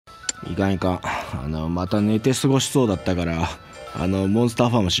いかんいかん。また寝て過ごしそうだったから、モンスター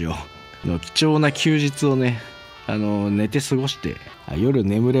ファームしよう。貴重な休日をね、寝て過ごして、夜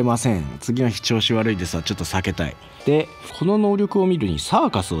眠れません。次の日調子悪いですわ。ちょっと避けたい。で、この能力を見るにサー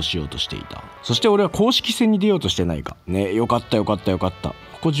カスをしようとしていた。そして俺は公式戦に出ようとしてないか。ね、よかったよかったよかった。こ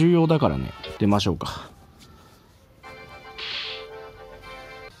こ重要だからね。出ましょうか。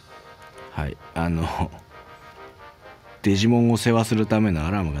はい、デジモンを世話するための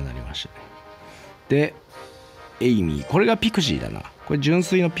アラームが鳴りました。で、エイミー。これがピクシーだな。これ純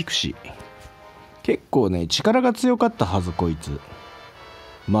粋のピクシー。結構ね、力が強かったはず、こいつ。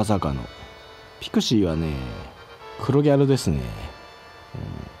まさかの。ピクシーはね、黒ギャルですね。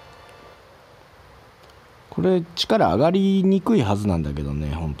これ、力上がりにくいはずなんだけど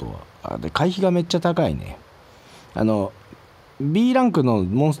ね、本当は。で、回避がめっちゃ高いね。B ランクの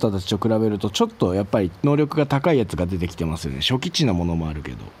モンスターたちと比べるとちょっとやっぱり能力が高いやつが出てきてますよね。初期値なものもある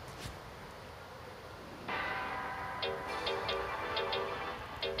けど。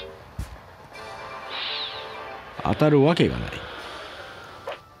当たるわけがない。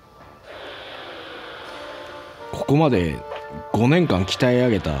ここまで5年間鍛え上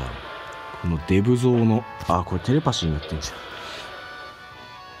げたこのデブ像の、これテレパシーになってんじゃん。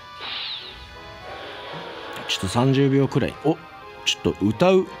ちょっと30秒くらい。ちょっと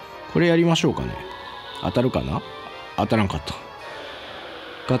歌う。これやりましょうかね。当たるかな。当たらんかった。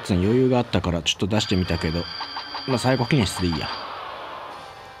ガッツに余裕があったからちょっと出してみたけど、まあ最高記念室でいいや。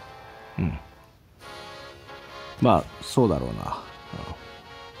まあそうだろうな。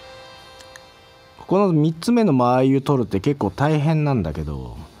ここの3つ目の間合いを取るって結構大変なんだけ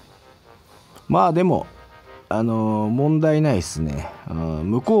ど、まあでも問題ないっすね。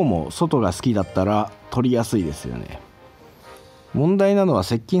向こうも外が好きだったら取りやすいですよね。問題なのは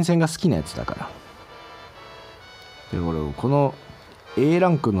接近戦が好きなやつだから。で、俺この A ラ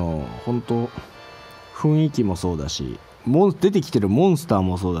ンクの本当雰囲気もそうだし、出てきてるモンスター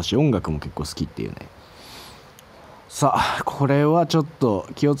もそうだし、音楽も結構好きっていうね。さあ、これはちょっと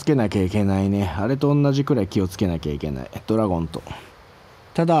気をつけなきゃいけないね。あれと同じくらい気をつけなきゃいけない。ドラゴンと。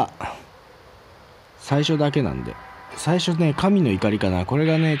ただ最初だけなんで。最初ね、神の怒りかな。これ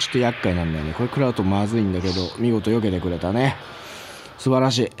がねちょっと厄介なんだよね。これ食らうとまずいんだけど、見事避けてくれたね。素晴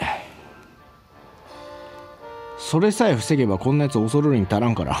らしい。それさえ防げばこんなやつ恐るるに足ら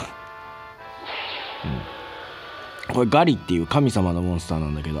んから。これガリっていう神様のモンスターな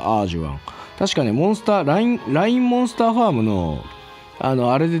んだけど、アージュワン。確かね、モンスターラインモンスターファームの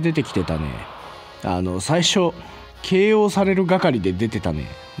あれで出てきてたね。最初 KO される係で出てたね。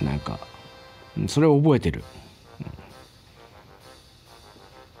なんかそれを覚えてる。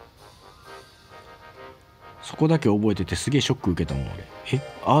そこだけ覚えててすげえショック受けたもん俺。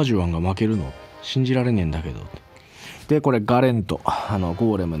アージュワンが負けるの信じられねえんだけど。で、これガレント、ゴ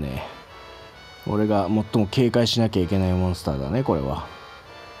ーレムね。俺が最も警戒しなきゃいけないモンスターだね、これは。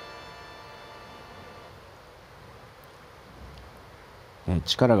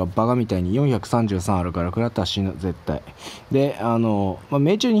力がバカみたいに433あるから食らったら死ぬ、絶対。で、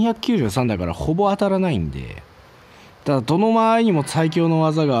命中293だからほぼ当たらないんで、ただどの間合いにも最強の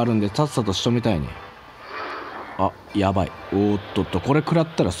技があるんでさっさと仕留めたいね。やばい。これ食らっ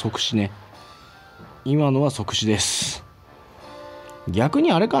たら即死ね。今のは即死です。逆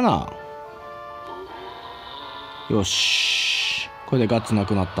にあれかな。よし、これでガッツな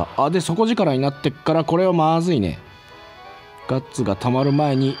くなった。で底力になってっから、これはまずいね。ガッツが溜まる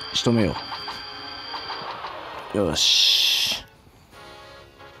前に仕留めよう。よし。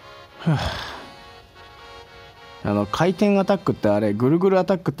回転アタックってぐるぐるア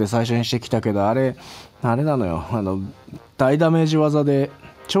タックって最初にしてきたけど、あれなのよ。大ダメージ技で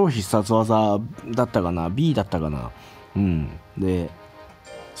超必殺技だったかな、 B だったかな。で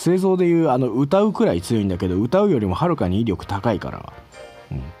製造でいう歌うくらい強いんだけど、歌うよりもはるかに威力高いから、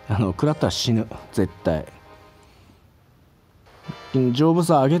食らったら死ぬ絶対。丈夫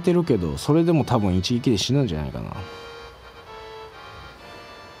さ上げてるけど、それでも多分一撃で死ぬんじゃないかな。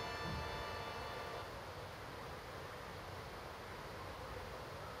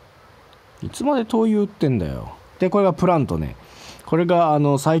いつまで灯油売ってんだよ。で、これがプラントね。これが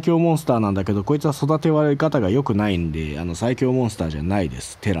最強モンスターなんだけど、こいつは育て割れ方が良くないんで、最強モンスターじゃないで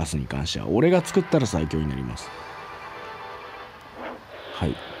す。テラスに関しては俺が作ったら最強になります。は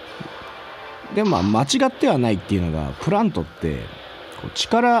い。でも間違ってはないっていうのが、プラントって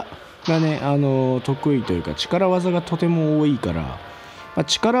力がね得意というか、力技がとても多いから、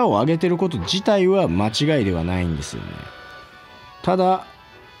力を上げてること自体は間違いではないんですよね。ただ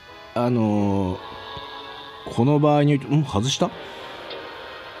この場合に外した。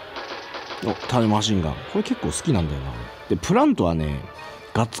タイムマシンガン、これ結構好きなんだよな。でプラントはね、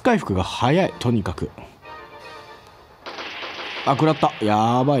ガッツ回復が早い。とにかく食らった。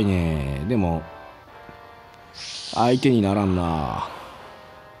やばいね。でも相手にならんな。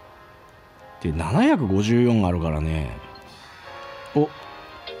で754あるからね。お、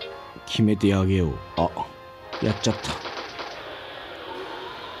決めてあげよう。やっちゃった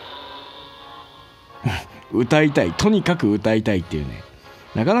歌いたい。とにかく歌いたいっていうね。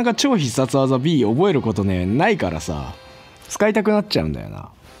なかなか超必殺技 B 覚えることねないからさ、使いたくなっちゃうんだよ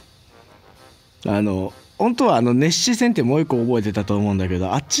な。本当は熱視線ってもう一個覚えてたと思うんだけ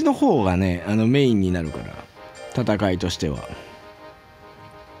ど、あっちの方がねメインになるから、戦いとしては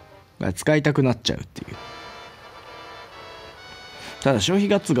使いたくなっちゃうっていう。ただ消費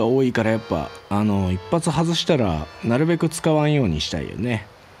ガッツが多いから、やっぱ一発外したらなるべく使わんようにしたいよね、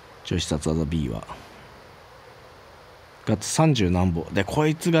超必殺技 B は。ガッツ30何歩で、こ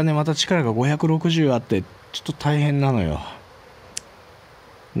いつがねまた力が560あってちょっと大変なのよ。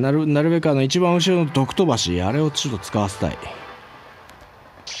なるべく一番後ろの毒飛ばし、あれをちょっと使わせたい。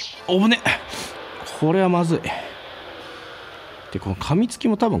おぶね、これはまずい。でこの噛みつき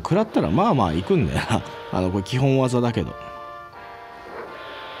も多分食らったらまあまあいくんだよなこれ基本技だけど。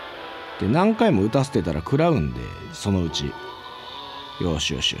で何回も打たせてたら食らうんで、そのうち。よ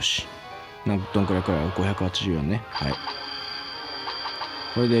しよしよし。どんくらい584ね。はい、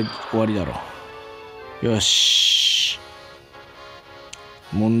これで終わりだろう。よし、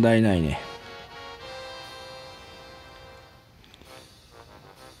問題ないね。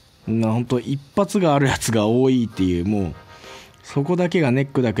ほんと一発があるやつが多いっていう、もうそこだけがネッ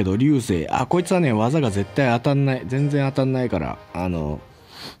クだけど、流星こいつはね技が絶対当たんない。全然当たんないから。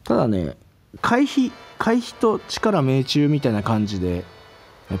ただね、回避と力命中みたいな感じで、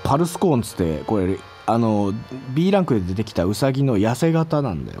パルスコーンつって、これB ランクで出てきたウサギの痩せ型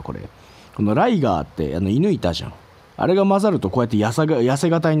なんだよ。このライガーって犬いたじゃん。あれが混ざるとこうやって痩せ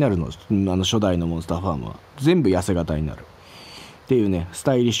型になるの。初代のモンスターファームは全部痩せ型になるっていうね、ス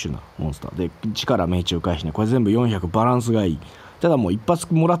タイリッシュなモンスターで、力命中回避ね、これ全部400、バランスがいい。ただもう一発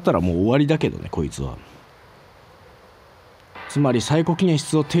もらったらもう終わりだけどね、こいつは。つまり最高記念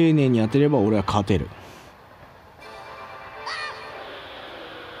室を丁寧に当てれば俺は勝てる。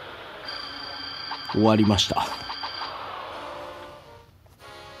終わりました。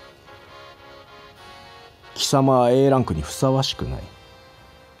貴様は A ランクにふさわしくない。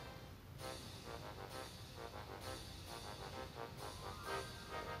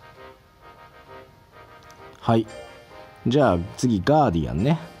はい、じゃあ次ガーディアン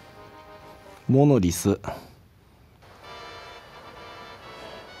ね。モノリス、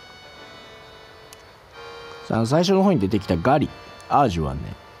最初の方に出てきたガリアージュはね、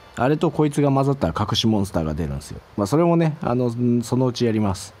あれとこいつが混ざったら隠しモンスターが出るんですよ。それもねそのうちやり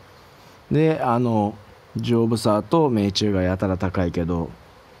ます。で丈夫さと命中がやたら高いけど、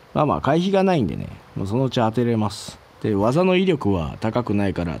回避がないんでね、もうそのうち当てれます。で技の威力は高くな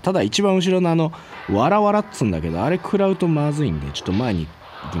いから、ただ一番後ろのわらわらっつんだけど、あれ食らうとまずいんで、ちょっと前に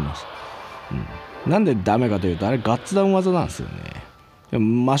行きます。なんでダメかというと、あれガッツダウン技なんですよね。でも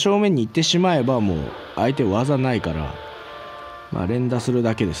真正面に行ってしまえばもう相手技ないから、連打する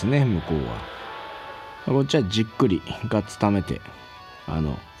だけですね、向こうは。こっちはじっくりガッツ溜めて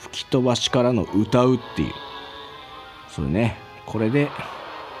吹き飛ばしからの歌うっていう、それね、これで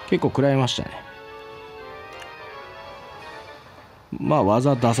結構食らいましたね。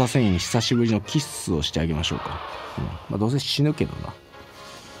技出させんに久しぶりのキッスをしてあげましょうか。どうせ死ぬけど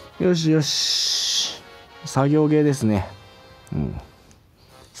な。よしよし、作業芸ですね。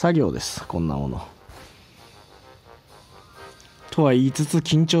作業です、こんなもの。とは言いつつ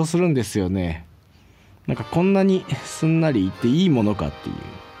緊張するんですよね。こんなにすんなりいっていいものかってい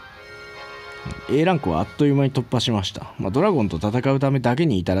う。A ランクはあっという間に突破しました。ドラゴンと戦うためだけ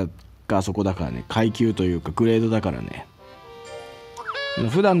にいたらがそこだからね、階級というかグレードだからね。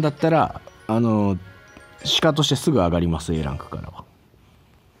普段だったら鹿としてすぐ上がります、 A ランクからは。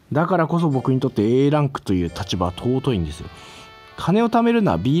だからこそ僕にとって A ランクという立場は尊いんですよ。金を貯める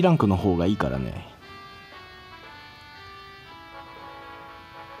のは B ランクの方がいいからね。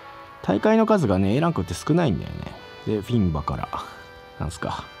大会の数がね A ランクって少ないんだよね。でフィンバからなんす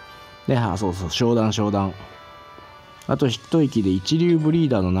か。でそうそう、商談。あと一息で一流ブリー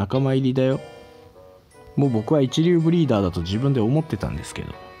ダーの仲間入りだよ。もう僕は一流ブリーダーだと自分で思ってたんですけ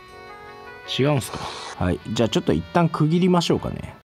ど、違うんすか。はい、じゃあちょっと一旦区切りましょうかね。